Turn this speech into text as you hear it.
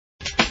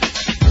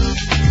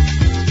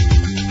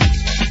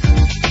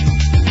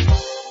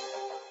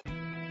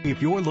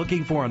If you're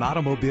looking for an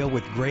automobile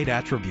with great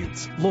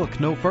attributes,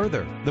 look no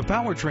further. The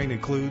powertrain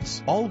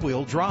includes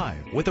all-wheel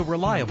drive with a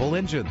reliable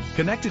engine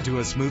connected to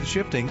a smooth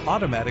shifting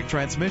automatic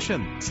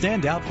transmission.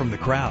 Stand out from the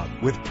crowd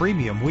with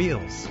premium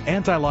wheels.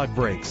 Anti-lock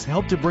brakes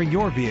help to bring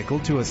your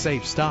vehicle to a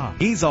safe stop.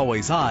 He's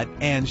always hot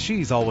and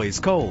she's always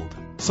cold.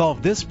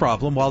 Solve this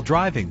problem while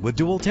driving with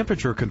dual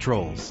temperature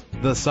controls.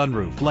 The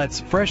sunroof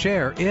lets fresh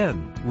air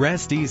in.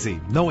 Rest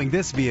easy knowing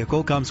this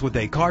vehicle comes with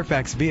a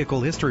Carfax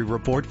Vehicle History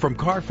Report from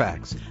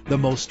Carfax, the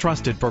most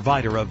trusted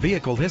provider of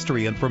vehicle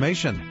history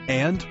information.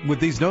 And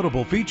with these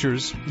notable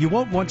features, you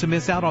won't want to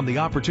miss out on the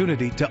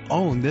opportunity to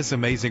own this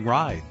amazing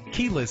ride.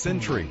 Keyless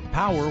entry,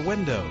 power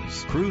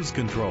windows, cruise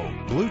control,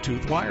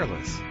 Bluetooth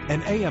wireless,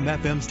 an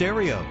AM/FM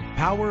stereo,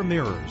 power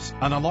mirrors,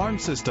 an alarm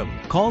system.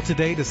 Call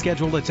today to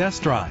schedule a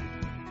test drive.